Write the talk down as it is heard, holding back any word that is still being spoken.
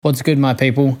What's good, my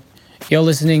people? You're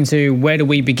listening to Where Do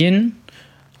We Begin?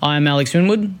 I'm Alex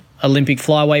Winwood, Olympic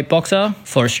flyweight boxer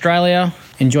for Australia.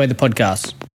 Enjoy the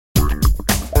podcast.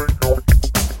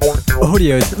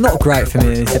 Audio is not great for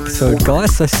me in this episode,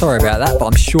 guys, so sorry about that, but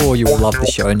I'm sure you will love the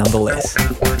show nonetheless.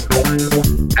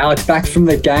 Alex, back from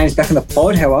the games, back in the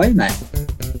pod. How are you, mate?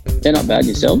 Yeah, not bad.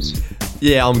 Yourselves?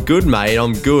 Yeah, I'm good, mate.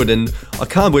 I'm good. And I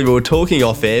can't believe we were talking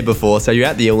off air before. So you're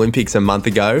at the Olympics a month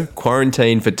ago,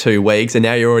 quarantined for 2 weeks, and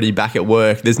now you're already back at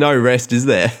work. There's no rest, is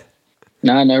there?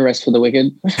 No rest for the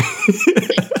wicked.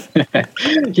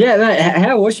 Yeah, mate,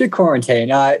 how was your quarantine?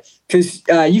 Because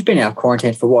you've been out of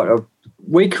quarantine for what, a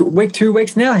week, 2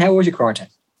 weeks now? How was your quarantine?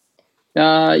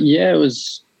 Yeah, it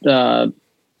was. I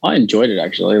enjoyed it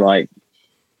actually. Like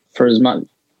for as much,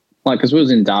 like because we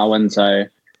was in Darwin, so it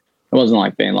wasn't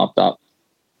like being locked up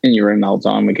in your room the whole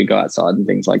time. We could go outside and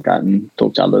things like that and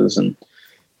talk to others. And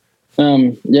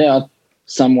yeah, I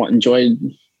somewhat enjoyed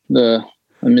the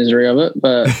misery of it,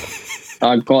 but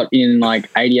I got in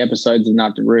like 80 episodes of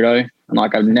Naruto, and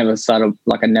like I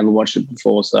never watched it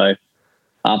before. So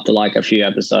after like a few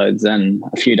episodes, and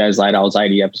a few days later, I was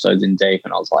 80 episodes in deep,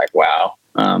 and I was like, wow,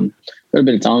 got a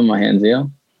bit of time in my hands here.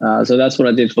 So that's what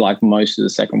I did for like most of the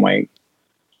second week.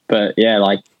 But yeah,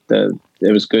 like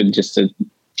it was good just to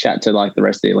chat to like the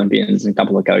rest of the Olympians and a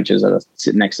couple of coaches that are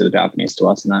sitting next to the balconies to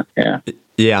us and that. Yeah.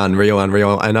 Yeah, unreal.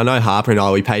 And I know Harper and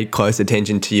I, we paid close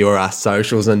attention to your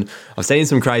socials, and I've seen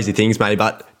some crazy things, mate,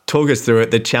 but talk us through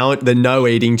it. The no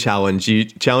eating challenge. You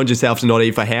challenge yourself to not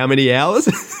eat for how many hours?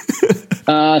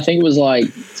 I think it was like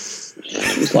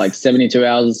 72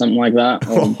 hours or something like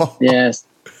that. Yes.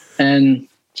 And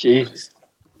Jeez.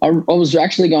 I was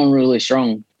actually going really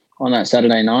strong on that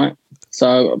Saturday night.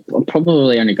 So I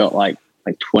probably only got like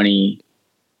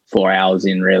 24 hours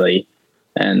in really,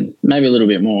 and maybe a little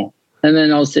bit more. And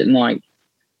then I was sitting like,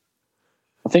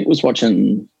 I think was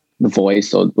watching The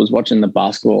Voice or was watching the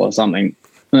basketball or something.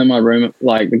 And then my room,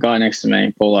 like the guy next to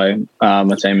me, Paulo,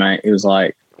 my teammate, he was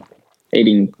like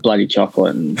eating bloody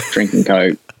chocolate and drinking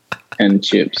Coke and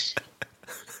chips.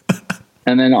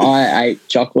 And then I ate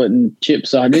chocolate and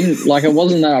chips. So I didn't, like, it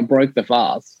wasn't that I broke the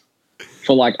fast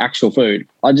for like actual food.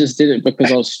 I just did it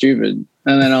because I was stupid.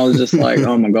 And then I was just like,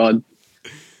 oh my God.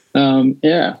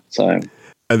 Yeah. So.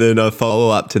 And then a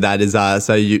follow-up to that is,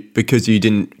 because you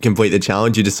didn't complete the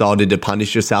challenge, you decided to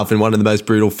punish yourself in one of the most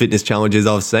brutal fitness challenges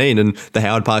I've seen, and the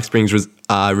Howard Park Springs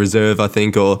Reserve, I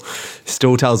think, or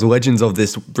still tells legends of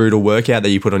this brutal workout that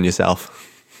you put on yourself.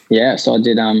 Yeah, so I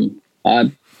did.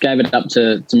 I gave it up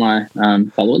to my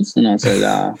followers, and I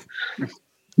said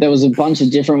there was a bunch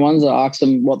of different ones. I asked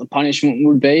them what the punishment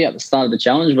would be at the start of the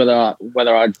challenge,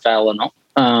 whether I'd fail or not.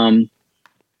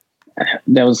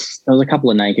 There was a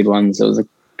couple of naked ones. There was a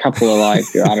couple of like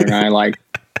I don't know, like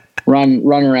run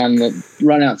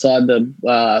outside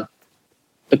the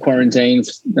quarantine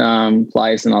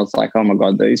place, and I was like, oh my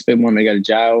God, these people want me to go to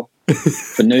jail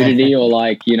for nudity or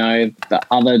like, you know, the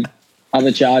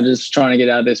other charges trying to get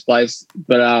out of this place.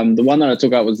 But the one that I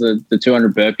took up was the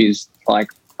 200 burpees,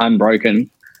 like unbroken.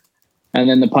 And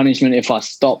then the punishment, if I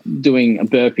stopped doing a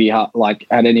burpee, like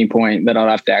at any point, that I'd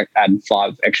have to add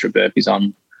 5 extra burpees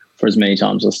on for as many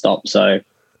times as I stopped. So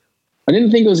I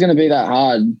didn't think it was going to be that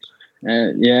hard.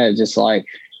 Yeah, it just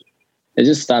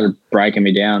started breaking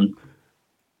me down.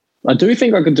 I do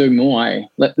think I could do more.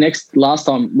 Last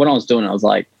time when I was doing it, I was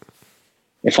like,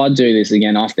 if I do this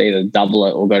again, I have to either double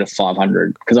it or go to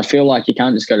 500, because I feel like you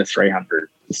can't just go to 300.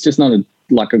 It's just not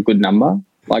a good number.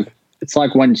 Like, it's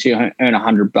like once you earn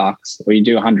 $100 or you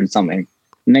do 100 something,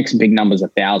 the next big number is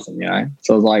 1,000, you know?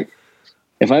 So I was like,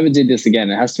 if I ever did this again,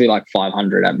 it has to be like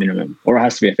 500 at minimum, or it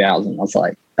has to be 1,000. I was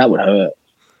like, that would hurt.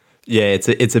 Yeah,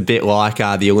 it's a bit like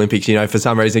the Olympics, you know, for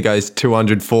some reason it goes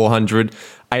 200, 400,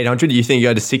 800. You think you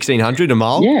go to 1,600 a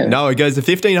mile? Yeah. No, it goes to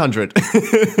 1,500.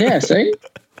 Yeah, see?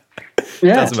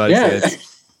 Yeah, Doesn't make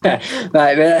sense.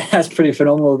 Mate, that's pretty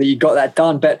phenomenal that you got that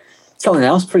done. But something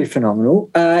else pretty phenomenal.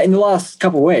 In the last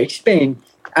couple of weeks, been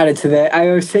added to the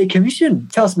AOC commission.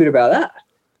 Tell us a bit about that.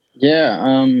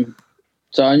 Yeah,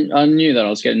 so I knew that I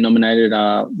was getting nominated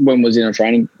when was in the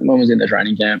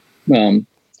training camp.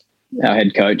 Our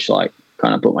head coach like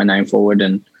kind of put my name forward,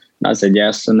 and I said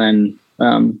yes. And then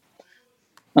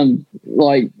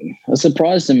like a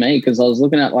surprise to me, because I was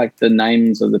looking at like the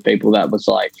names of the people that was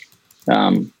like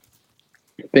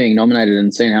being nominated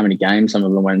and seeing how many games some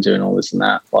of them went to and all this and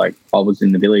that. Like I was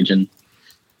in the village, and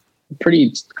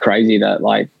pretty crazy that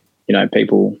like, you know,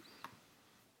 people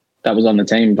that was on the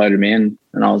team voted me in,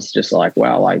 and I was just like,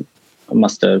 wow, like I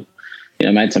must have, you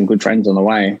know, made some good friends on the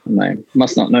way, and they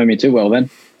must not know me too well then.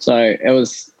 So I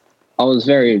was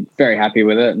very, very happy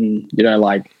with it. And, you know,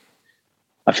 like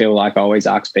I feel like I always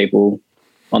ask people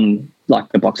on like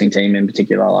the boxing team in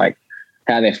particular, like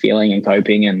how they're feeling and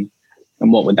coping and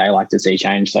what would they like to see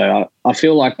change. So I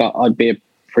feel like I'd be a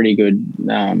pretty good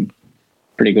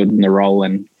in the role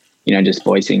and, you know, just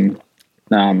voicing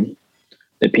the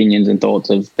opinions and thoughts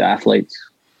of the athletes.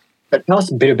 But tell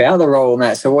us a bit about the role,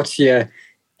 Matt. So what's your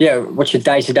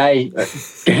day-to-day going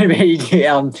to be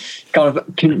kind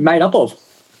of made up of?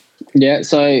 Yeah,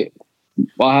 so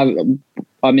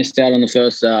I missed out on the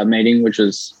first meeting, which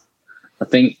was, I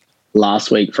think,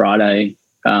 last week, Friday,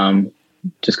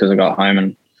 just because I got home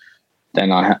and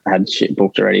then I had shit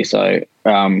booked already. So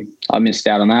I missed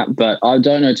out on that. But I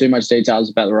don't know too much details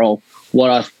about the role. What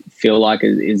I feel like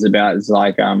is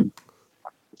like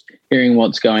hearing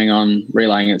what's going on,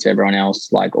 relaying it to everyone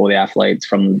else, like all the athletes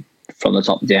from the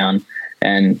top down,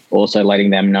 and also letting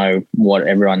them know what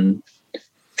everyone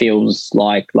feels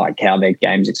like how their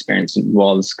games experience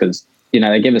was. Because, you know,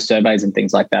 they give us surveys and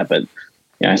things like that, but,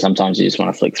 you know, sometimes you just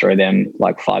want to flick through them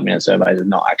like 5-minute surveys and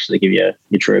not actually give you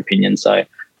your true opinion. So,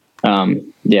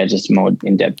 just a more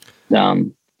in-depth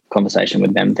conversation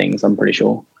with them things, I'm pretty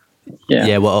sure.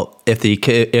 Yeah. Well, if the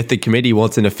committee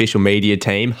wants an official media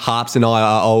team, Harps and I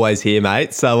are always here,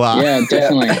 mate. So yeah,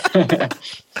 definitely.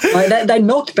 They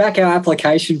knocked back our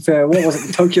application for, what was it,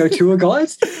 the Tokyo Tour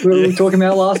guys we were talking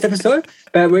about last episode.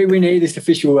 But we need this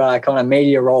official kind of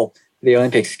media role for the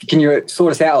Olympics. Can you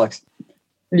sort us out, Alex?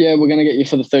 Yeah, we're going to get you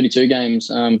for the 32 games. It's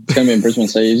going to be in Brisbane,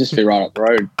 so you just be right up the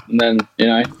road. And then, you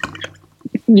know,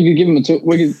 you could give them a tour.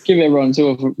 We could give everyone a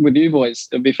tour with you boys.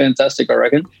 It'd be fantastic, I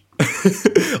reckon.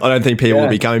 I don't think people will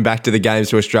be coming back to the games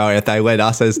to Australia if they let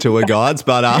us as tour guides,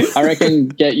 but I reckon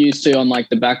get used to on like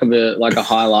the back of a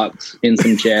Hilux in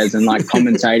some chairs and like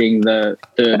commentating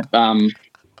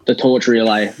the torch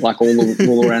relay like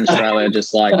all around Australia.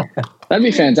 Just like that'd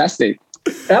be fantastic.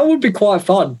 That would be quite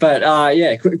fun, but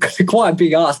quite a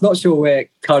big ask. Not sure we're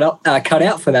cut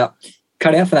out for that.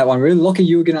 Cut out for that one. Really, Lockie,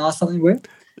 you were going to ask something, Will?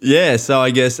 Yeah, so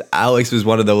I guess Alex was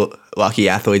one of the lucky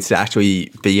athletes to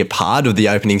actually be a part of the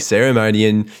opening ceremony,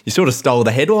 and you sort of stole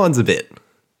the headlines a bit.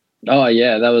 Oh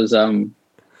yeah, that was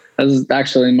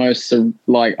actually the most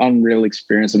like unreal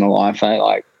experience of my life.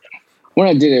 Like when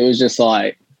I did it, it was just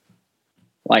like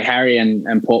Harry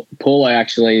and Paulo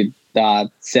actually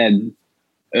said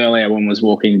earlier when I was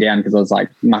walking down, because I was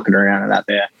like mucking around and that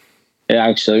there.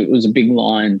 It was a big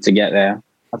line to get there.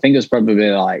 I think it was probably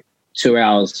like 2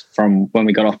 hours from when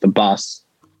we got off the bus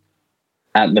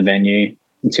at the venue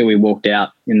until we walked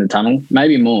out in the tunnel,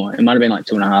 maybe more. It might have been like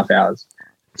 2.5 hours.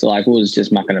 So like we was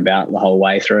just mucking about the whole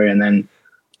way through. And then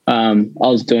I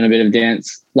was doing a bit of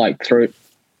dance like through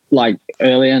like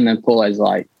earlier, and then Paulo's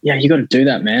like, yeah, you got to do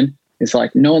that, man. It's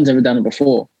like, no one's ever done it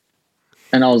before.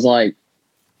 And I was like,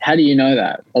 how do you know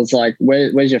that? I was like,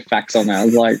 where's your facts on that? I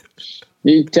was like,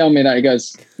 you tell me that. He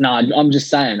goes, no, I'm just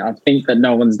saying, I think that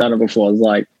no one's done it before. I was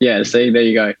like, yeah, see, there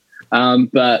you go.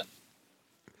 But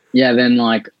yeah, then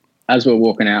like as we're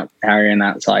walking out, Harry and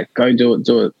that's like, go do it.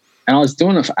 And I was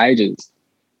doing it for ages,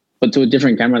 but to a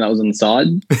different camera that was on the side.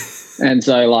 And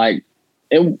so like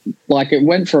it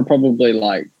went for probably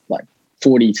like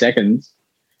 40 seconds.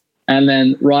 And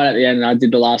then right at the end, I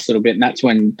did the last little bit, and that's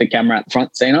when the camera at the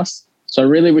front seen us. So I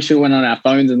really wish we went on our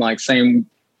phones and like seen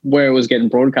where it was getting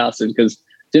broadcasted, because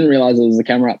didn't realize there was a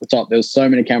camera at the top. There was so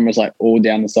many cameras like all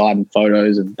down the side and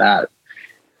photos and that.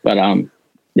 But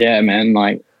yeah, man,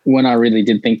 like when I really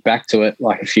did think back to it,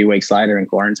 like a few weeks later in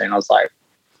quarantine, I was like,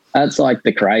 that's like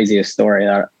the craziest story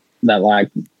that like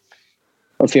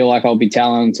I feel like I'll be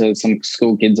telling to some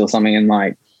school kids or something in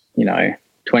like, you know,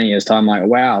 20 years time. Like,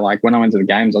 wow, like when I went to the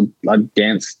games, I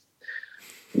danced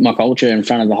my culture in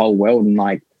front of the whole world, and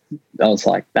like I was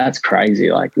like, that's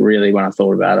crazy. Like really, when I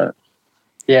thought about it.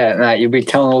 Yeah, mate, you'll be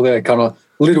telling all the kind of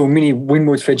little mini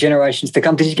Winwoods for generations to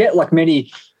come. Did you get like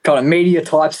many kind of media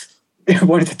types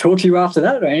wanted to talk to you after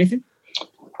that or anything?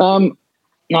 No,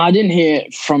 I didn't hear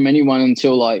from anyone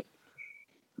until like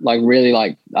really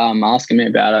like asking me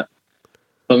about it.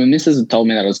 But my missus had told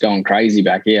me that I was going crazy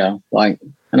back here. Like,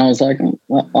 and I was like,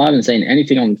 I haven't seen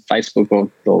anything on Facebook or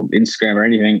Instagram or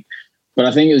anything. But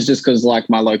I think it was just because like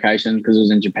my location, because it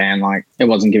was in Japan, like it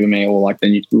wasn't giving me all like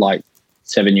the like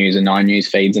 7 News and 9 News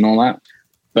feeds and all that.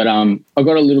 But I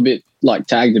got a little bit like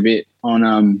tagged a bit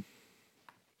on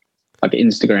like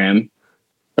Instagram.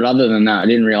 But other than that, I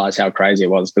didn't realize how crazy it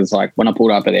was, because like when I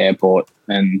pulled up at the airport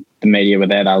and the media were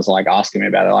there, they was like asking me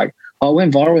about it, like, oh, it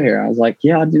went viral here. I was like,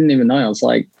 yeah, I didn't even know. I was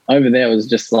like, over there it was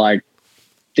just like,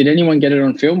 did anyone get it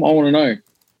on film? I want to know.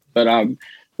 But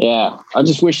yeah, I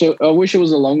just wish it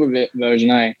was a longer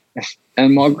version, eh?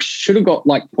 And I should have got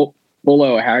like Paulo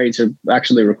or Harry to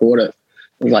actually record it.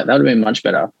 I was like, that would have been much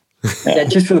better. Yeah,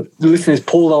 just for the listeners,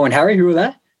 Paulo and Harry, who are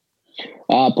they?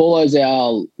 Paulo's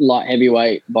our light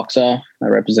heavyweight boxer that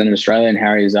represented Australia, and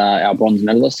Harry's our bronze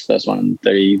medalist, first one in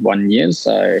 31 years.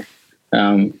 So,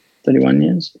 31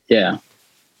 years? Yeah.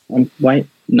 Wait,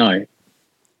 no.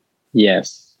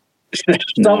 Yes.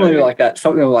 Something like that.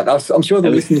 Something like that. I'm sure the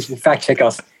listeners will fact check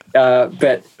us.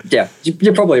 But yeah,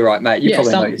 you're probably right, mate. You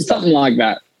probably know your stuff. Something like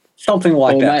that. Something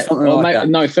like that.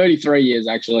 No, 33 years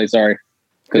actually. Sorry.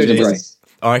 33.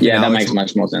 I reckon that Alex, makes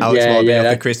much more sense. Alex might be off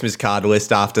that- the Christmas card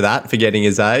list after that, forgetting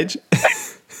his age.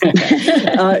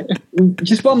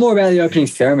 Just one more about the opening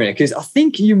ceremony, because I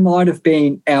think you might have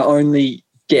been our only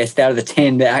guest out of the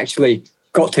 10 that actually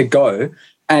got to go.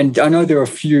 And I know there are a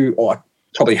few, or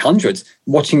probably hundreds,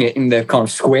 watching it in the kind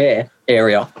of square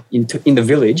area in the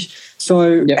village.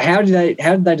 So how did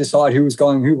they decide who was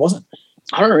going, who wasn't?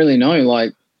 I don't really know.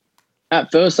 Like,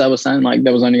 at first they were saying like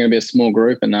there was only going to be a small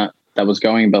group and that was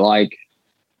going, but like,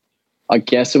 I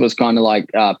guess it was kind of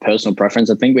like personal preference.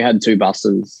 I think we had 2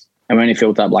 buses and we only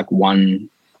filled up like one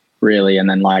really, and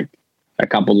then like a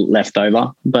couple left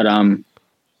over. But I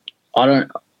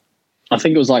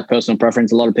think it was like personal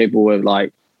preference. A lot of people were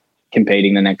like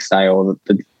competing the next day or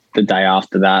the day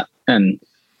after that, and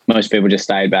most people just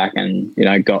stayed back and, you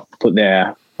know, put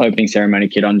their opening ceremony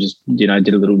kit on, just, you know,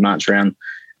 did a little march around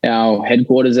our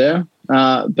headquarters there.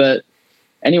 But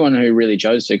anyone who really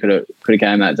chose to could have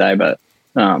came that day. But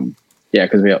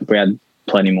because we had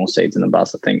plenty more seats in the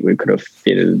bus. I think we could have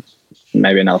fitted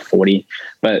maybe another 40.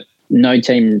 But no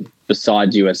team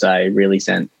besides USA really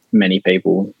sent many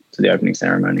people to the opening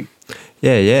ceremony.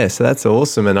 Yeah. So that's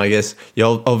awesome. And I guess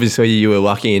you were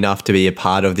lucky enough to be a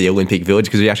part of the Olympic Village,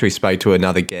 because we actually spoke to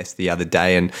another guest the other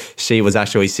day and she was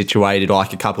actually situated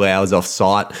like a couple of hours off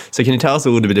site. So can you tell us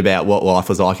a little bit about what life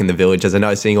was like in the village? As I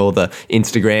know, seeing all the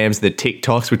Instagrams, the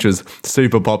TikToks, which was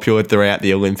super popular throughout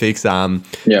the Olympics,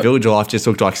 village life just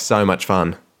looked like so much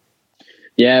fun.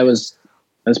 Yeah, it was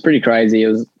pretty crazy. It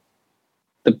was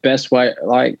the best way,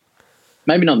 like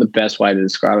maybe not the best way to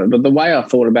describe it, but the way I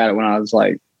thought about it when I was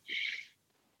like,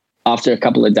 after a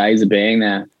couple of days of being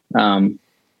there,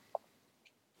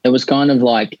 it was kind of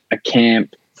like a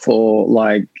camp for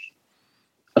like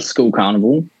a school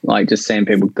carnival, like just seeing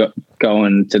people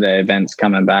going to their events,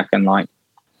 coming back and like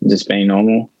just being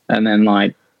normal. And then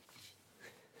like,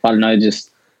 I don't know,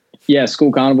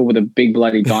 school carnival with a big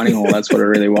bloody dining hall. That's what it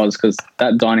really was, because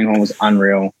that dining hall was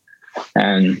unreal.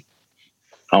 And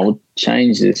I'll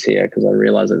change this here because I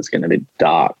realize that it's going to be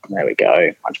dark. There we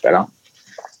go. Much better.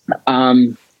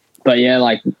 But yeah,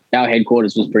 like our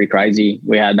headquarters was pretty crazy.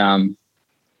 We had, I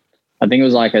think it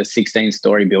was like a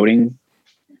 16-story building,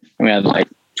 and we had like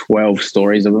 12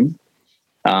 stories of them.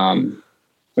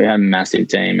 We had a massive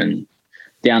team, and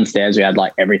downstairs we had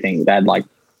like everything. They had like,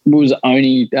 we was the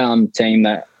only team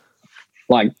that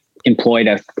like employed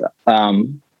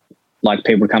like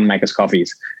people come make us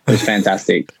coffees. It was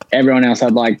fantastic. Everyone else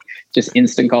had like just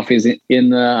instant coffees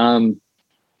in the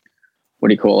what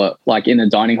do you call it? Like in the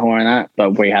dining hall and that.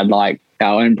 But we had like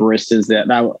our own baristas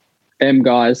them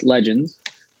guys, legends.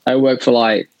 They work for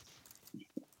like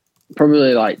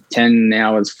probably like 10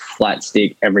 hours flat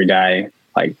stick every day,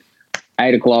 like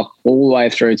 8 o'clock all the way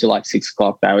through to like 6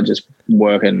 o'clock. They were just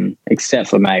working, except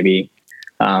for maybe,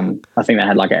 I think they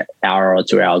had like an hour or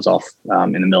 2 hours off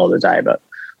in the middle of the day. But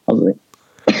I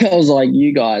was like,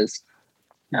 you guys,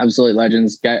 absolute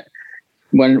legends.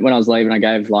 When I was leaving, I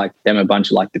gave like them a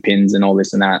bunch of like the pins and all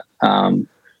this and that,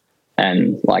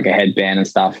 and like a headband and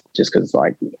stuff, just because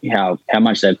like how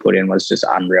much they put in was just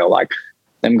unreal. Like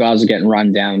them guys were getting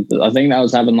run down. I think they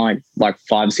was having like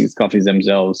 5-6 coffees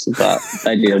themselves, but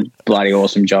they did a bloody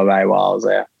awesome job while I was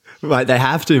there. Mate, they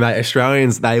have to, mate.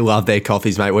 Australians, they love their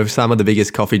coffees, mate. We're some of the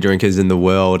biggest coffee drinkers in the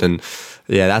world, and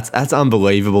yeah, that's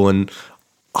unbelievable. And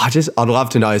I'd love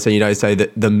to know. So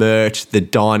the merch, the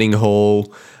dining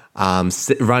hall.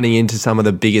 Running into some of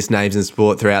the biggest names in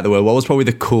sport throughout the world, what was probably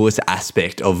the coolest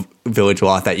aspect of village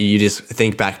life that you just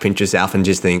think back, pinch yourself and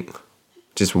just think,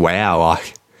 just wow?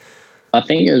 Like, I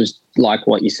think it was like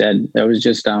what you said. It was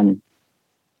just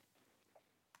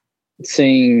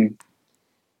seeing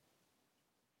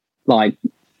like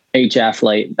each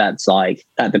athlete that's like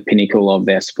at the pinnacle of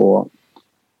their sport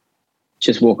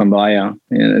just walking by you.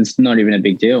 It's not even a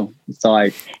big deal. It's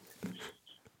like,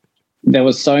 there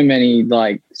was so many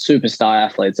like superstar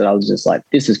athletes that I was just like,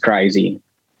 this is crazy.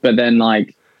 But then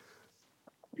like,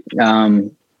 it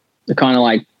kind of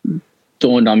like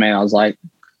dawned on me. I was like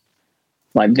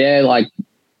they're like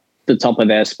the top of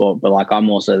their sport, but like I'm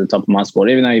also the top of my sport.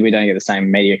 Even though we don't get the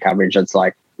same media coverage, that's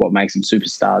like what makes them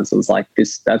superstars. It was like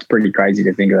that's pretty crazy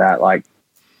to think of that. Like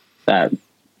that,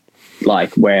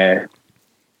 like we're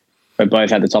we're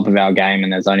both at the top of our game,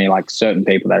 and there's only like certain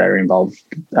people that are involved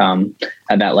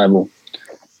at that level.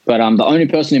 But the only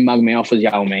person who mugged me off was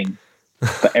Yao Ming,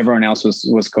 but everyone else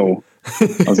was cool.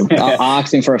 I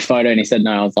asked him for a photo and he said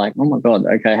no. I was like, oh my God,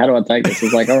 okay, how do I take this? He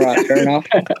was like, all right, fair enough.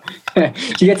 Do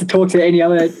you get to talk to any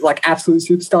other like absolute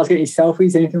superstars, get any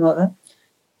selfies, anything like that?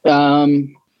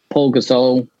 Paul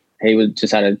Gasol, he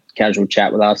just had a casual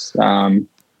chat with us.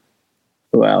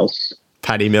 Who else?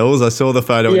 Paddy Mills. I saw the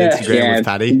photo on Instagram with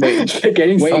Paddy.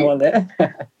 Getting someone there.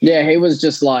 Yeah, he was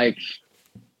just like,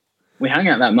 we hung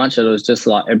out that much that it was just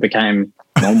like, it became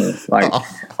normal. Like,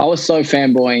 I was so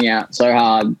fanboying out so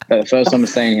hard that the first time I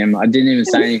seen him, I didn't even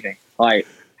say anything. Like,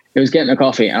 he was getting a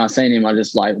coffee and I seen him, I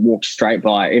just like walked straight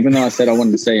by. Even though I said I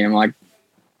wanted to see him, like,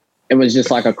 it was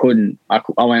just like I couldn't. I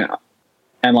went,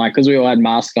 and like, because we all had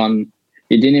masks on,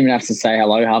 you didn't even have to say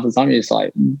hello half the time. You just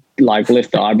like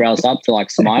lift the eyebrows up to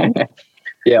like smile.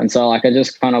 Yeah. And so like I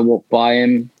just kind of walked by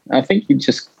him. I think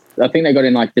they got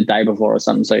in like the day before or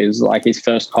something. So he was like his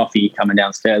first coffee coming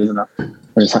downstairs, and I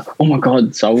was just like, oh my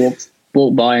God. So I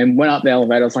walked by him, went up the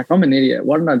elevator. I was like, I'm an idiot.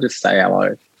 Why didn't I just say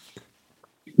hello?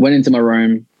 Went into my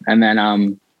room, and then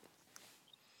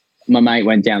my mate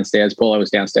went downstairs. Paulo was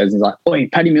downstairs, and he's like, "Oh,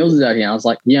 Paddy Mills is out here." I was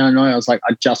like, "Yeah, I know." I was like,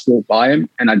 "I just walked by him,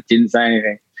 and I didn't say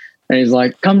anything." And he's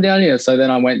like, "Come down here." So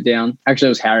then I went down. Actually, it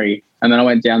was Harry, and then I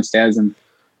went downstairs and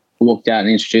walked out and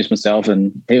introduced myself,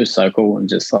 and he was so cool and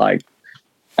just like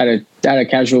had a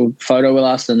casual photo with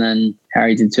us, and then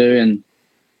Harry did too. And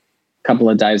a couple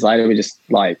of days later, we just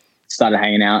like started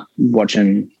hanging out,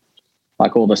 watching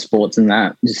like all the sports and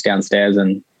that just downstairs,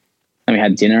 and we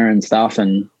had dinner and stuff,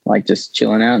 and like just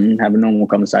chilling out and having normal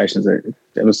conversations. It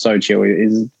was so chill.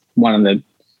 He's one of the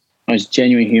most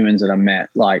genuine humans that I've met.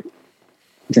 Like,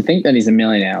 to think that he's a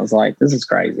millionaire, I was like, this is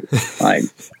crazy. Like,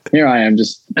 here I am,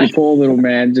 just a poor little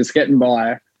man, just getting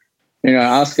by, you know,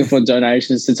 asking for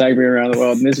donations to take me around the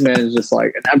world. And this man is just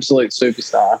like an absolute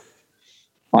superstar.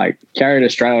 Like, carried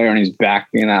Australia on his back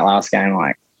in that last game.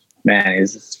 Like, man,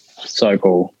 he's so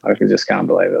cool. I just can't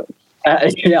believe it.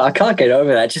 Yeah, I can't get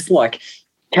over that. Just like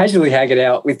casually hanging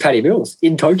out with Paddy Mills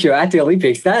in Tokyo at the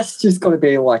Olympics. That's just got to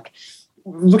be like,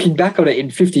 looking back on it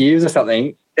in 50 years or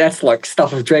something, that's like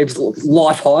stuff of dreams,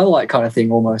 life highlight kind of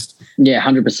thing almost. Yeah,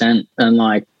 100%. And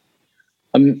like,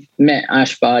 I met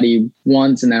Ash Barty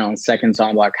once, and then on the second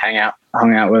time, like hung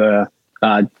out with her.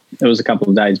 It was a couple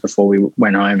of days before we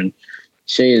went home, and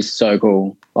she is so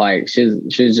cool. Like, she's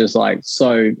just like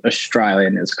so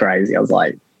Australian. It's crazy. I was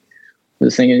like,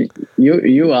 just thinking,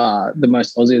 you are the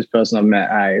most Aussiest person I've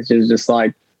met. She's just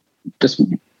like,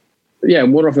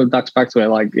 water off the duck's back to her.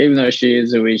 Like, even though she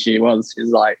is who she was,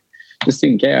 she's like, just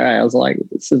didn't care. I was like,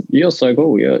 you're so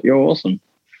cool. You're awesome.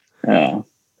 Yeah.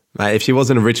 Mate, if she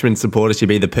wasn't a Richmond supporter, she'd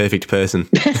be the perfect person.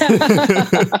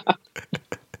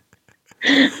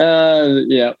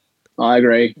 Yeah, I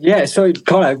agree. Yeah, so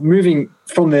kind of moving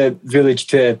from the village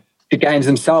to the games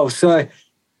themselves. So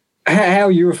how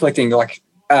are you reflecting? Like,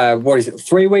 what is it,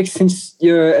 3 weeks since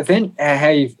your event?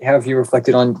 How have you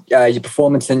reflected on your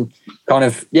performance and kind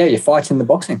of, your fights in the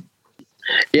boxing?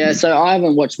 Yeah, so I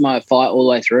haven't watched my fight all the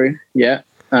way through yet.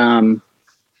 I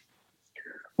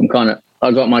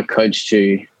got my coach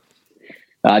to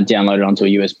download it onto a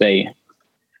USB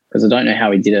because I don't know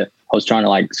how he did it. I was trying to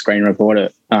like screen record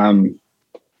it from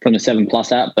the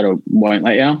 7plus app, but it won't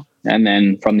let you. And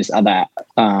then from this other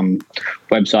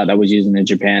website that I was using in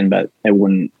Japan, but it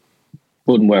wouldn't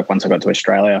work once I got to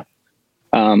Australia.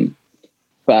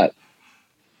 But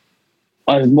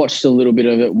I watched a little bit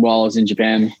of it while I was in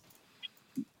Japan,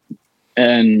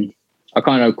 and I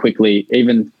kind of quickly,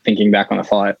 even thinking back on the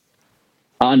fight,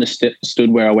 I understood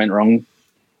where I went wrong.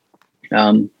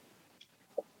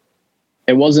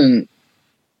 It was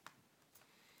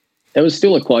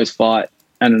still a close fight,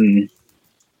 and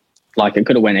like it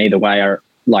could have went either way. I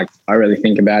really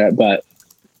think about it, but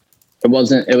it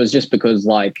wasn't. It was just because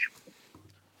like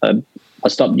I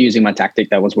stopped using my tactic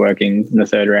that was working in the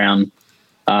third round,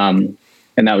 and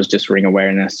that was just ring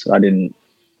awareness. I didn't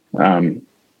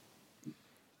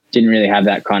really have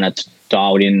that kind of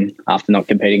dialed in after not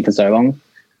competing for so long,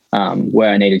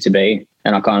 where I needed to be,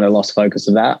 and I kind of lost focus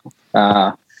of that.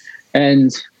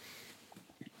 And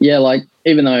yeah, like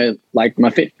even though like my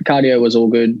fit cardio was all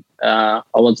good, I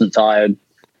wasn't tired,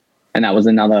 and that was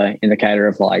another indicator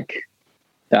of like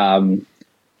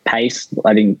pace.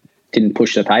 I didn't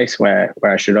push the pace where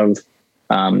I should have.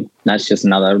 That's just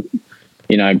another,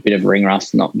 bit of ring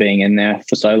rust, not being in there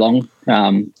for so long,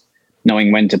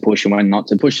 knowing when to push and when not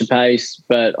to push the pace.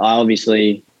 But I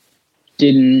obviously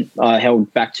didn't. I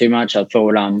held back too much. I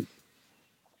thought,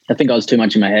 I think I was too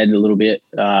much in my head a little bit.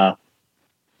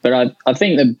 But I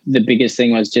think the biggest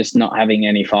thing was just not having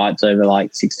any fights over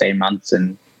like 16 months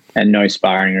and no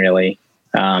sparring really.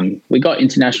 We got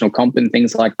international comp and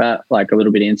things like that, like a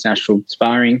little bit of international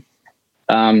sparring.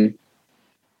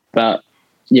 But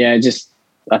yeah, just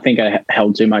I think I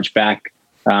held too much back.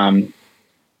 I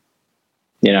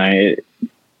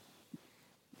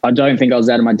don't think I was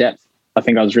out of my depth. I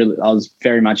think I was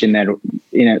very much in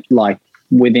it, like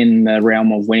within the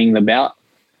realm of winning the bout.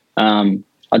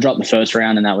 I dropped the first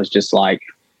round, and that was just like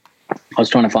I was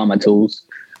trying to find my tools.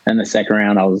 And the second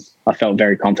round, I felt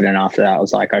very confident after that. I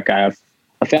was like, okay,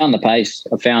 I found the pace.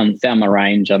 I found my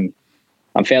range. I'm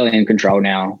fairly in control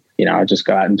now. I just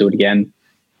go out and do it again.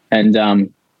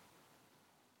 And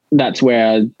that's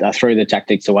where I threw the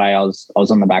tactics away. I was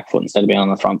on the back foot instead of being on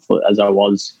the front foot as I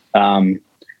was, and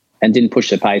didn't push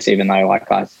the pace, even though like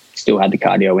I still had the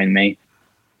cardio in me.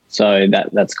 So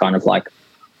that's kind of like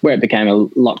where it became a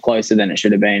lot closer than it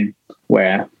should have been,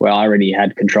 where I already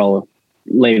had control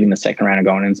leaving the second round and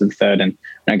going into the third, and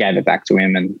I gave it back to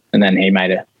him, and then he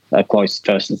made a close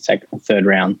first and third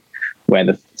round, where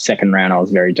the second round I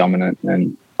was very dominant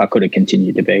and I could have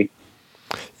continued to be.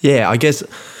 Yeah, I guess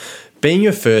being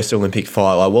your first Olympic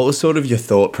fight, like what was sort of your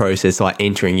thought process like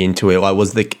entering into it? Like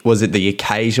was it the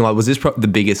occasion? Like was this the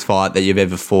biggest fight that you've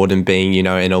ever fought in being, in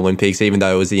Olympics, even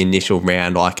though it was the initial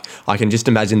round? Like I can just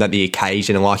imagine that the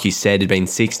occasion, and like you said, it had been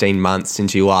 16 months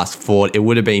since you last fought. It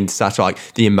would have been such like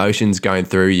the emotions going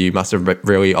through you must have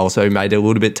really also made it a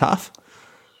little bit tough.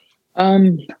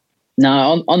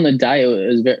 No, on the day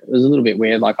it was a little bit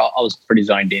weird. Like I was pretty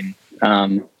zoned in,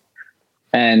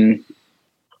 and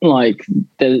like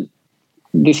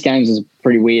this games is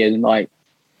pretty weird. Like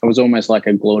it was almost like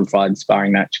a glorified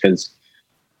sparring match because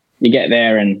you get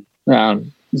there and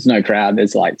there's no crowd.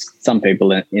 There's like some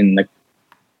people in the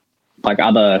like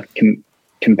other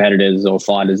competitors or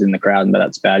fighters in the crowd, but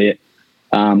that's about it.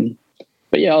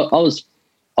 But yeah, I was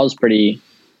pretty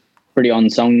on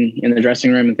song in the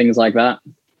dressing room and things like that.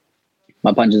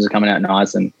 My punches are coming out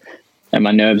nice, and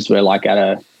my nerves were like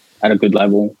at a good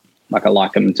level. Like I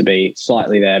like them to be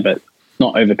slightly there, but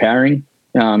not overpowering.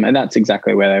 And that's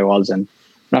exactly where they was, and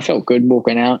I felt good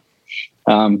walking out.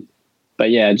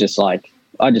 But yeah, just like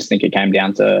I just think it came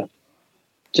down to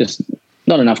just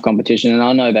not enough competition, and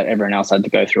I know that everyone else had to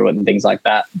go through it and things like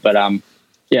that. But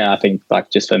yeah, I think like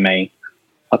just for me,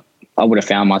 I would have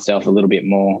found myself a little bit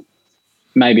more.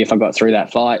 Maybe if I got through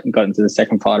that fight and got into the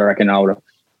second fight, I reckon I would have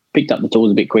picked up the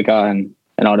tools a bit quicker, and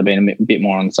I'd have been a bit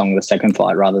more on song the second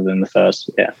fight rather than the first.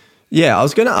 Yeah. Yeah, I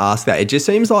was going to ask that. It just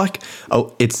seems like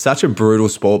it's such a brutal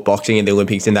sport, boxing in the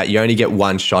Olympics, in that you only get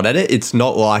one shot at it. It's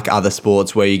not like other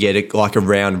sports where you get like a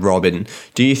round robin.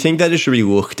 Do you think that it should be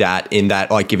looked at in that,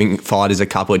 like giving fighters a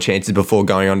couple of chances before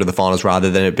going on to the finals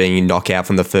rather than it being a knockout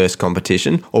from the first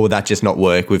competition? Or would that just not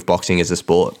work with boxing as a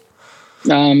sport?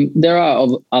 There are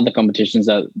other competitions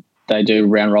that they do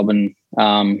round robin,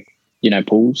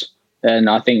 pools. And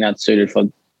I think that's suited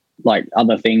for like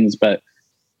other things, but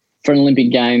for an Olympic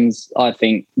Games, I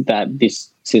think that this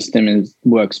system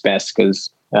works best because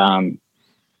I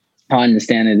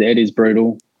understand it is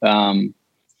brutal. It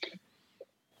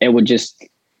would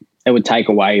take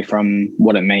away from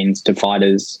what it means to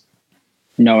fighters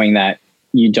knowing that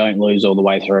you don't lose all the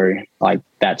way through. Like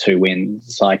that's who wins.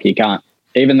 It's like you can't.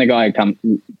 Even the guy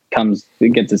who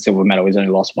gets a silver medal, he's only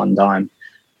lost one time.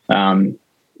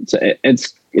 So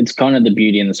it's kind of the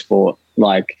beauty in the sport.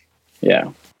 Like,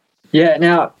 yeah. Yeah,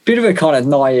 now, bit of a kind of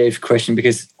naive question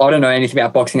because I don't know anything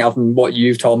about boxing other than what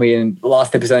you've told me in the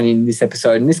last episode and in this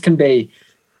episode. And this can be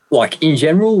like in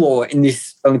general or in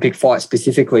this Olympic fight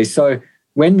specifically. So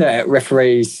when the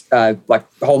referee's like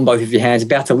holding both of your hands,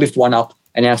 about to lift one up,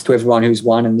 announce to everyone who's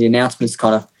won, and the announcement's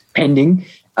kind of pending,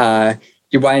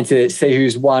 you're waiting to see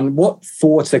who's won. What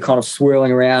thoughts are kind of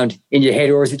swirling around in your head,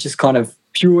 or is it just kind of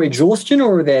pure exhaustion,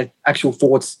 or are there actual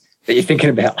thoughts that you're thinking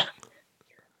about?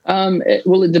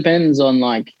 It depends on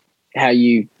like how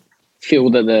you feel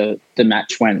that the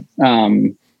match went.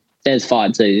 There's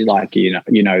fights that like you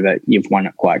know that you've won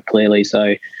it quite clearly,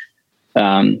 so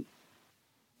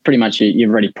pretty much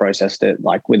you've already processed it.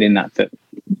 Like within that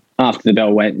after the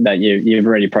bell went, that you've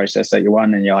already processed that you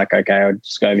won, and you're like, okay, I'll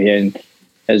just go over here, and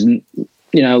there's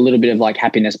a little bit of like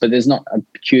happiness, but there's not a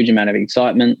huge amount of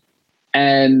excitement.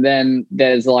 And then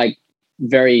there's like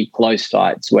very close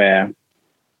fights where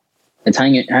it's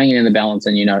hanging in the balance,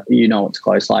 and you know it's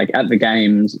close. Like at the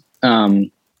games,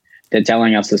 they're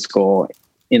telling us the score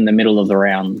in the middle of the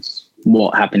rounds,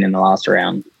 what happened in the last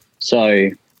round. So,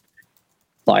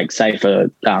 like say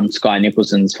for Sky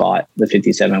Nicholson's fight, the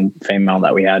 57 female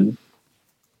that we had,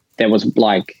 there was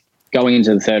like going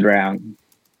into the third round,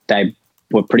 they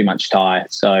were pretty much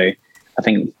tied. So I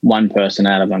think one person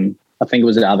out of them, I think it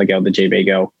was the other girl, the GB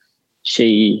girl,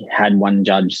 she had one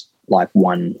judge like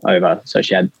won over. So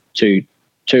she had two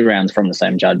rounds from the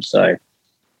same judge. So,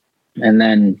 and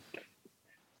then,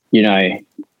 you know,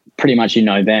 pretty much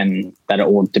then that it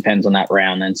all depends on that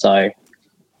round. And so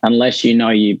unless you know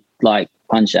you like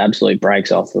punch absolute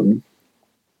breaks off them,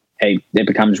 it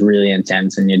becomes really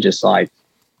intense, and you're just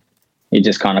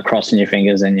kind of crossing your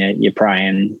fingers and you're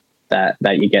praying that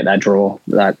you get that draw.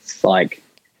 That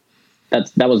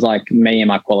was like me in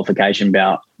my qualification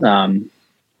bout.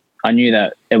 I knew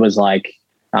that it was like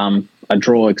a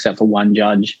draw except for one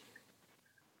judge.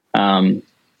 No,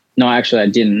 actually I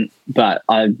didn't, but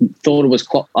I thought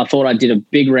I thought I did a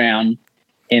big round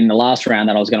in the last round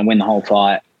that I was going to win the whole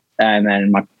fight. And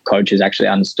then my coaches actually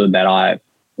understood that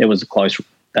it was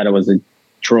a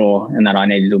draw and that I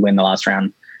needed to win the last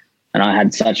round. And I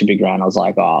had such a big round. I was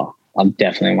like, oh, I've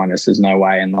definitely won this. There's no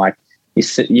way. And like,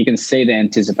 you can see the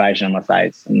anticipation on my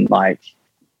face, and like,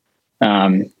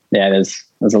 there's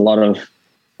a lot of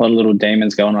little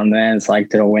demons going on there. It's like,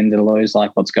 did I win? Did I lose?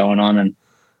 Like, what's going on?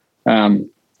 And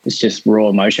it's just raw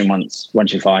emotion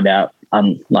once you find out.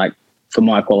 Like for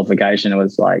my qualification, it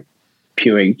was like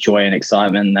pure joy and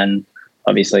excitement. And then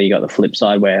obviously you got the flip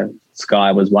side where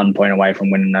Sky was 1 point away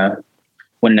from winning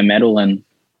a medal, and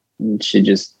she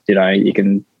just, you know, you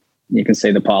can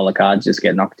see the pile of cards just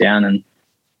get knocked down, and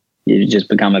you just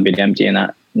become a bit empty in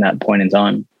that point in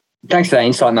time. Thanks for that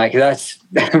insight, mate. 'Cause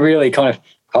that's really kind of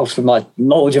helps with my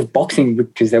knowledge of boxing,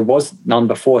 because there was none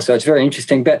before. So it's very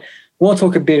interesting. But I want to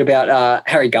talk a bit about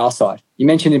Harry Garside. You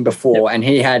mentioned him before, Yep. and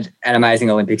he had an amazing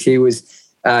Olympics. He was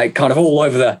kind of all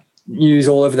over the news,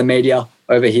 all over the media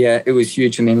over here. It was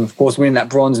huge for him. Of course, winning that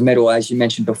bronze medal, as you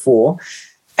mentioned before.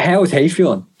 How was he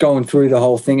feeling going through the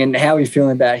whole thing, and how are you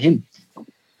feeling about him?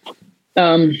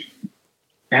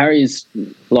 Harry's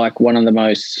like one of the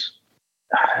most,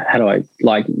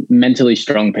 mentally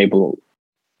strong people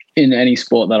in any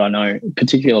sport that I know,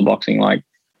 particularly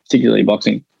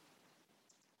boxing.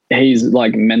 He's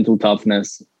like, mental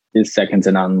toughness is second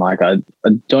to none. Like I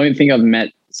don't think I've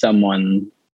met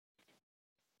someone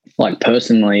like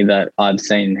personally that I've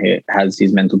seen who has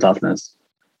his mental toughness.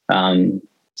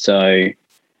 So,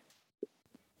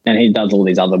 and he does all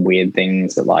these other weird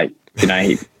things that, like, you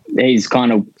know, he's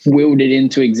kind of willed it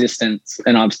into existence,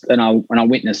 and I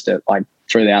witnessed it like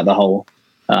throughout the whole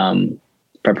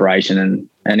preparation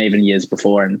and even years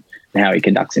before, and how he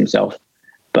conducts himself.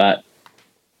 But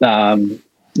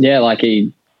yeah, like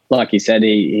he said,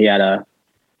 he had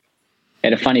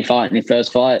a funny fight in his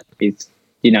first fight. It's,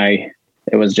 you know,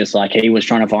 it was just like he was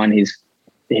trying to find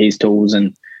his tools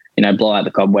and, you know, blow out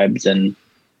the cobwebs and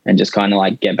just kind of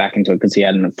like get back into it, because he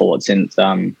hadn't fought since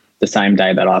the same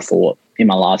day that I fought in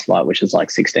my last fight, which was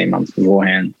like 16 months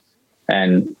beforehand.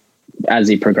 And as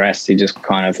he progressed, he just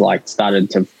kind of like started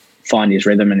to find his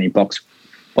rhythm, and he boxed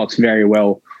very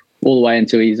well all the way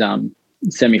into his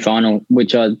semi-final,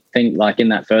 which I think, like, in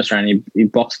that first round, he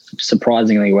boxed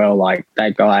surprisingly well. Like,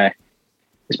 that guy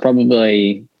is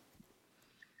probably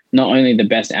not only the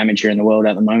best amateur in the world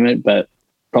at the moment, but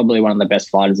probably one of the best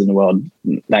fighters in the world.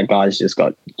 That guy's just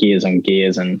got gears on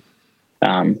gears, and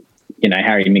you know,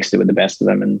 Harry mixed it with the best of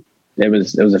them, and it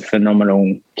was a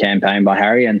phenomenal campaign by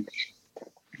Harry, and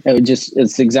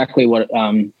it's exactly what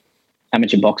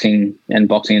amateur boxing and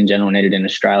boxing in general needed in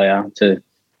Australia to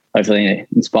hopefully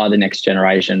inspire the next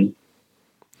generation.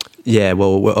 Yeah,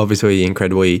 well, we're obviously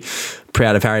incredibly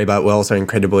proud of Harry, but we're also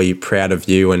incredibly proud of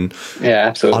you. And Yeah,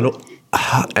 absolutely.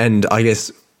 And I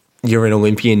guess you're an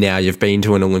Olympian now. You've been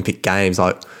to an Olympic Games.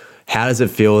 Like, how does it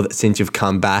feel since you've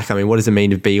come back? I mean, what does it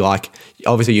mean to be like?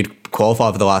 Obviously, you'd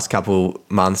qualified for the last couple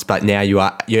months, but now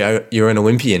you're an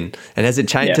Olympian. And has it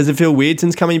changed? Yeah. Does it feel weird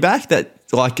since coming back that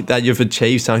you've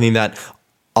achieved something that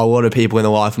a lot of people in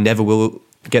their life never will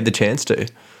get the chance to?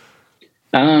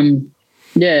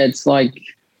 Yeah, it's like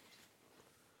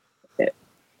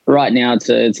right now it's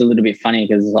a little bit funny,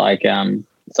 because like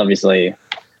it's obviously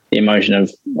the emotion of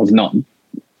not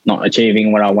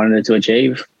achieving what I wanted to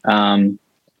achieve,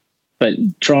 but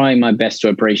trying my best to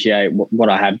appreciate what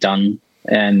I have done.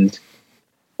 And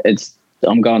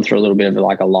I'm going through a little bit of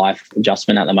like a life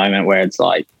adjustment at the moment, where it's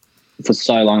like for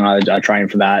so long I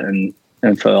trained for that, and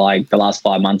for like the last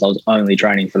 5 months I was only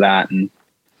training for that, and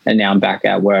now I'm back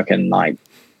at work, and like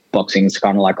boxing's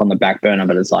kind of like on the back burner,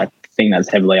 but it's like a thing that's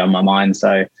heavily on my mind.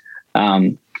 So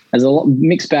there's a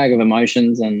mixed bag of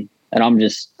emotions, and I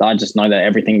just know that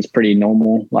everything's pretty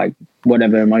normal. Like,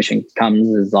 whatever emotion comes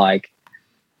is like,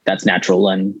 that's natural,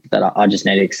 and that I just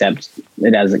need to accept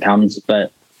it as it comes.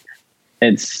 But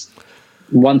it's,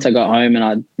 once I got home and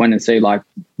I went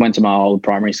to my old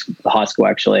high school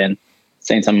actually, and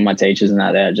seen some of my teachers and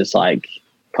that they're just like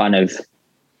kind of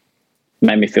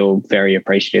made me feel very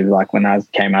appreciative. Like when I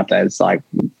came up there, it's like,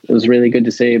 it was really good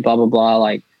to see you, blah, blah, blah.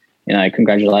 Like, you know,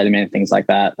 congratulated me and things like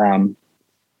that.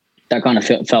 That kind of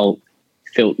felt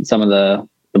some of the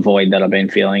void that I've been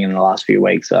feeling in the last few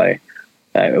weeks. So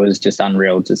it was just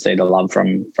unreal to see the love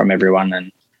from everyone,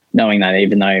 and knowing that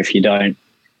even though if you don't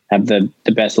have the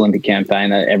best Olympic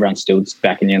campaign, that everyone's still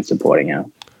backing you and supporting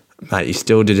you. Mate, you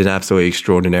still did an absolutely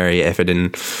extraordinary effort,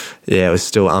 and yeah, it was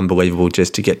still unbelievable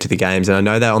just to get to the games. And I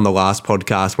know that on the last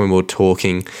podcast when we were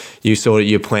talking, you saw that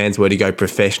your plans were to go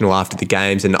professional after the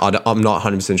games, and I'm not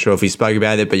 100% sure if you spoke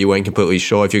about it, but you weren't completely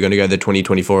sure if you're going to go to the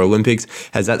 2024 Olympics.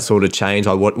 Has that sort of changed?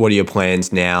 Like, what are your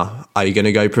plans now? Are you going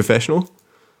to go professional?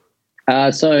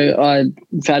 So I've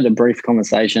had a brief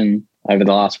conversation over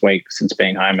the last week since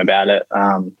being home about it.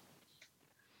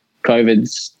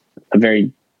 COVID's a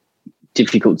very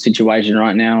difficult situation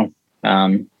right now,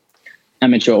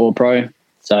 amateur or pro.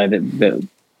 So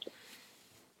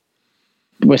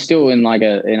we're still in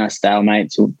a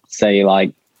stalemate to say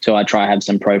like, so I try have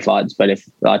some pro fights, but if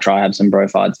I try have some pro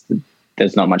fights,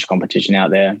 there's not much competition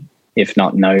out there, if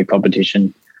not no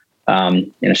competition.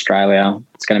 In Australia,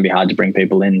 it's going to be hard to bring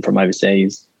people in from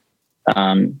overseas.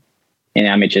 In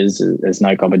amateurs, there's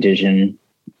no competition.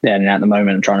 And at the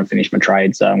moment, I'm trying to finish my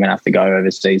trade, so I'm going to have to go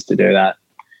overseas to do that.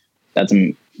 That's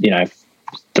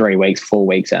 3 weeks, 4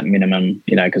 weeks at minimum,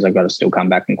 because I've got to still come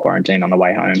back and quarantine on the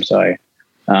way home. So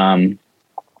I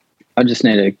just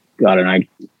need to,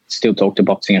 still talk to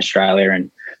Boxing Australia and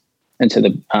to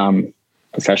the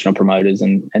professional promoters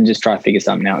and just try to figure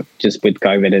something out. Just with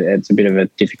COVID, it's a bit of a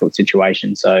difficult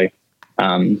situation. So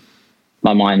my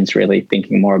mind's really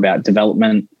thinking more about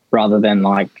development rather than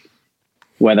like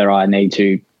whether I need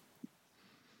to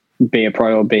be a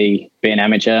pro or be an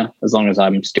amateur, as long as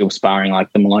I'm still sparring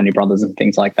like the Maloney brothers and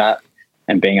things like that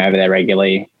and being over there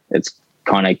regularly. It's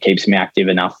kind of keeps me active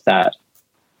enough that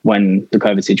when the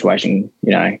COVID situation,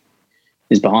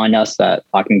 is behind us, that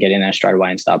I can get in there straight away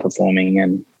and start performing.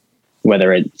 And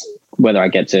whether I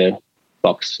get to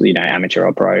box, amateur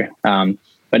or pro.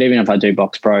 But even if I do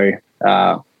box pro,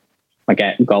 my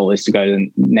goal is to go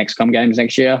to the next Com Games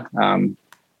next year,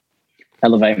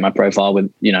 elevate my profile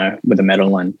with a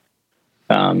medal, and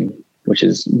which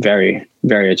is very,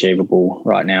 very achievable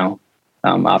right now.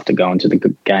 After going to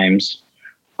the games,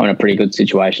 I'm in a pretty good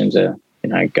situation to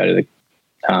go to the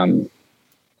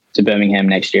to Birmingham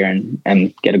next year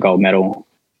and get a gold medal.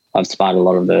 I've sparred a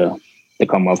lot of the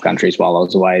Commonwealth countries while I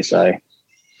was away, so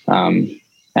and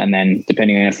then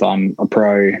depending on if I'm a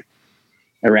pro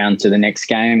around to the next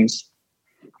games,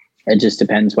 it just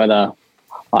depends whether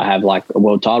I have like a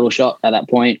world title shot at that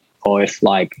point, or if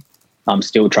like I'm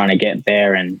still trying to get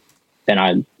there, and then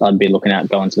I'd be looking at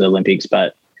going to the Olympics.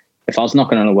 But if I was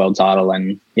knocking on a world title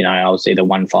and I was either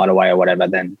one fight away or whatever,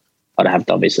 then I'd have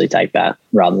to obviously take that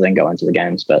rather than go into the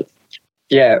games. But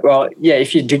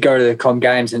if you did go to the Com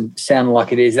Games and sound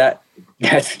like it is,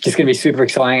 that's just going to be super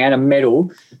exciting, and a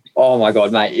medal. Oh my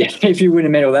God, mate. If you win a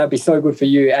medal, that'd be so good for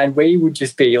you. And we would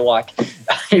just be like,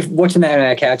 watching that on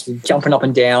our couch, jumping up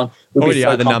and down. Already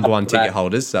are the number one ticket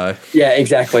holders, so. Yeah,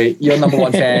 exactly. You're number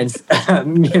one fans,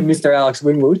 Mr. Alex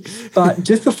Winwood. But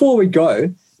just before we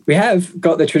go, we have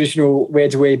got the traditional Where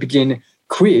Do We Begin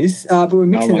quiz, but we're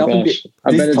mixing it up a bit.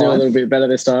 I better do a little bit better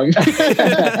this time.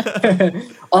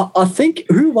 I think,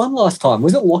 who won last time?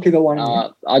 Was it Lockie that won?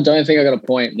 I don't think I got a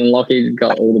point, and Lockie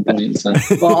got all the points. So.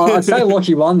 Well, I'd say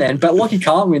Lockie won then, but Lockie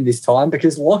can't win this time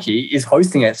because Lockie is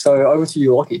hosting it. So over to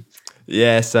you, Lockie.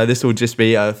 Yeah, so this will just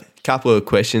be a couple of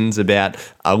questions about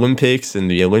Olympics and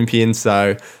the Olympians.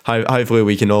 So hopefully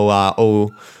we can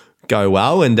all go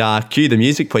well. And cue the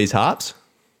music, please, Harps.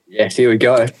 Yes, here we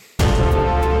go.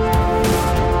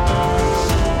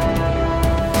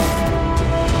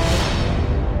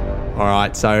 All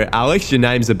right, so Alex, your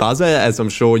name's a buzzer, as I'm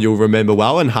sure you'll remember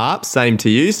well, and Harp, same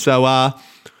to you. So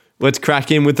let's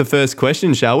crack in with the first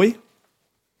question, shall we?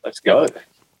 Let's go.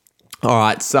 All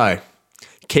right, so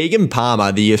Keegan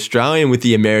Palmer, the Australian with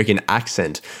the American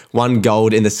accent, won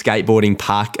gold in the skateboarding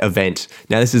park event.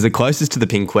 Now, this is the closest to the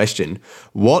pin question.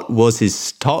 What was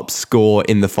his top score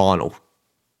in the final?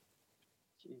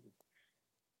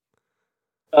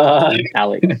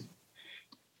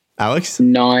 Alex?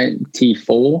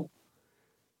 94.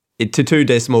 To 2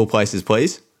 decimal places,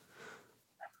 please.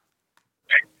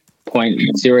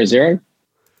 0.00.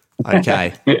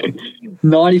 Okay.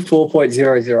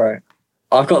 94.00.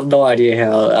 I've got no idea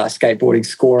how skateboarding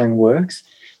scoring works,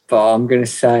 but I'm going to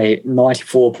say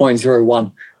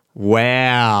 94.01.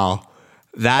 Wow.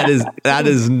 That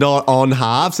is not on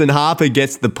Harps, and Harper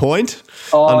gets the point.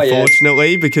 Oh,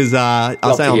 unfortunately, because I say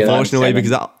to hear that. unfortunately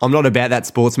because I'm not about that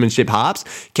sportsmanship. Harps.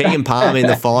 Keegan Palmer in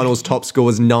the finals top score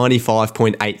was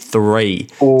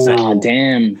 95.83. Oh,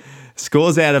 damn.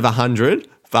 Scores out of 100.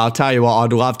 But I'll tell you what,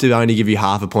 I'd love to only give you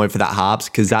half a point for that, Harps,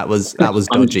 because that was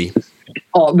dodgy.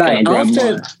 Oh, mate,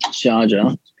 after my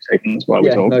charger. Seconds while we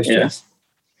yeah, talk. no stress.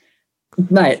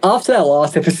 Mate, after that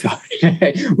last episode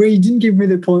where you didn't give me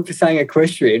the point for saying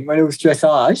equestrian when it was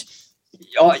dressage,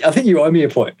 I think you owe me a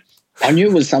point. I knew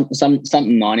it was something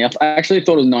 90. I actually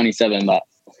thought it was 97, but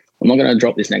I'm not going to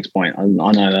drop this next point. I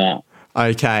know that.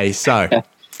 Okay, so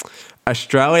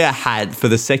Australia had, for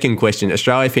the second question,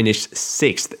 Australia finished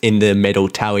 6th in the medal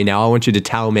tally. Now, I want you to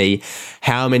tell me,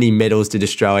 how many medals did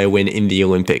Australia win in the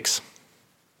Olympics?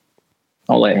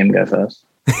 I'll let him go first.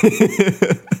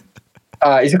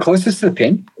 Is it closest to the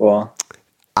pin? Or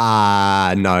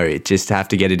No, just have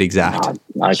to get it exact.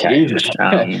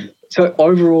 Okay. So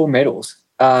overall medals.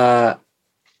 I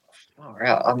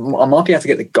might be able to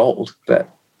get the gold, but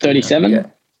 37? yeah.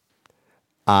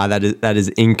 That is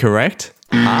incorrect.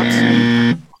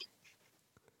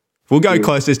 We'll go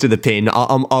closest to the pin.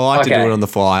 I like to do it on the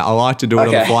fly.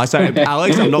 So,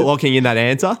 Alex, I'm not locking in that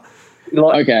answer.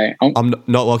 Okay. I'm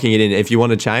not locking it in. If you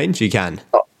want to change, you can.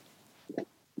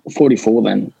 44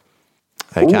 then.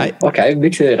 Okay. Ooh, okay,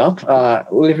 mixing it up.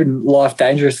 Living life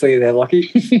dangerously there,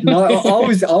 Lucky. No, I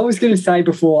was going to say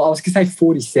before, I was going to say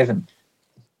 47.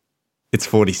 It's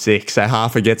 46, so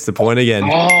Harper gets the point again.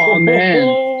 Oh, man.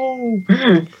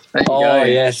 There you go.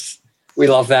 Yes. We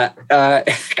love that. A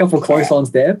couple of close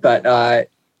ones there, but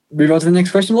move on to the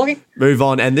next question, Lockie. Move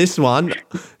on. And this one,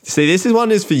 this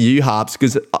one is for you, Harps,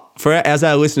 because as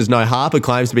our listeners know, Harper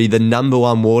claims to be the number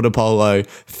one water polo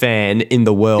fan in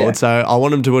the world. Yeah. So I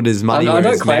want him to put his money where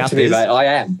his mouth is. I don't claim to be, mate. I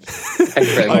am. Thank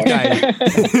you very much.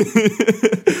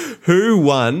 Okay. Who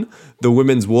won the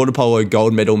women's water polo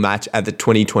gold medal match at the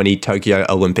 2020 Tokyo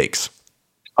Olympics?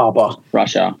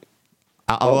 Russia.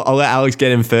 I'll let Alex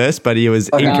get him first, but he was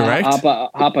incorrect.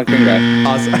 Harper can go.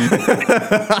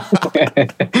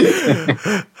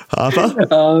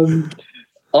 Harper?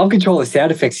 I'm controlling the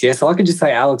sound effects here, so I can just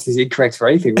say Alex is incorrect for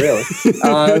anything, really.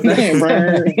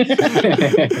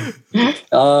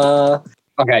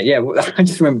 Okay, yeah, well, I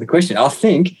just remember the question. I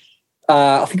think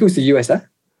it was the USA.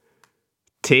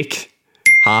 Tick.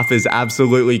 Harper's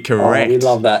absolutely correct. We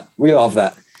love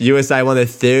that. USA won their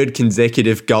third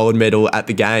consecutive gold medal at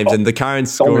the Games, and the current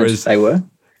score is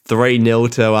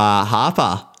 3-0 to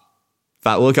Harper.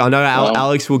 But look, I know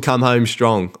Alex will come home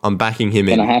strong. I'm backing him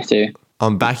in. I have to.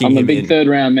 I'm backing him in. I'm a big third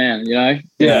round man, you know?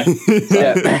 Yeah.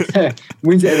 Yeah.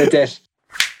 Wins it at the death.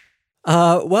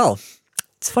 Well,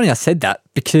 it's funny I said that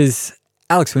because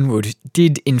Alex Winwood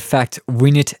did, in fact,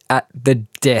 win it at the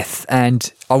death.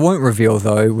 And I won't reveal,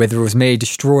 though, whether it was me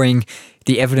destroying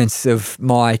the evidence of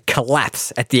my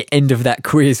collapse at the end of that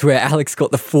quiz where Alex got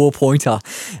the 4-pointer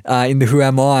in the Who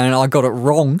Am I and I got it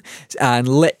wrong and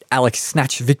let Alex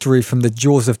snatch victory from the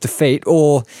jaws of defeat,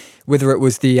 or whether it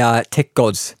was the tech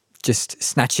gods just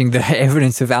snatching the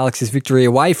evidence of Alex's victory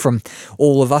away from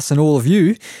all of us and all of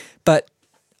you. But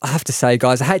I have to say,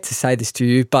 guys, I hate to say this to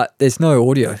you, but there's no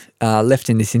audio left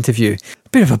in this interview.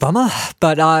 Bit of a bummer,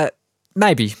 but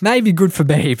maybe good for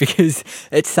me because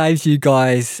it saves you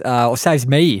guys, or saves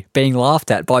me being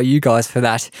laughed at by you guys for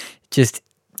that just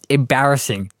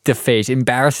embarrassing defeat,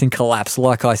 embarrassing collapse,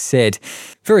 like I said.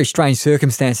 Very strange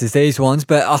circumstances, these ones,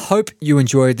 but I hope you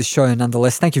enjoyed the show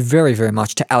nonetheless. Thank you very, very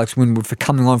much to Alex Winwood for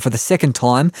coming on for the second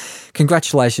time.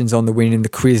 Congratulations on the win in the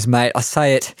quiz, mate. I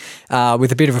say it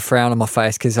with a bit of a frown on my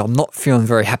face because I'm not feeling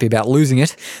very happy about losing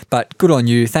it, but good on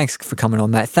you. Thanks for coming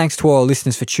on, mate. Thanks to all our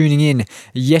listeners for tuning in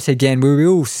yet again. We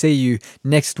will see you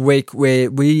next week where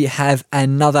we have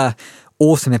another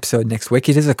awesome episode next week.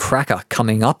 It is a cracker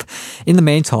coming up. In the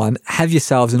meantime, have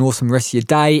yourselves an awesome rest of your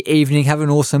day, evening. Have an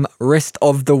awesome rest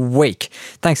of the week.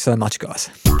 Thanks so much,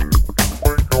 guys.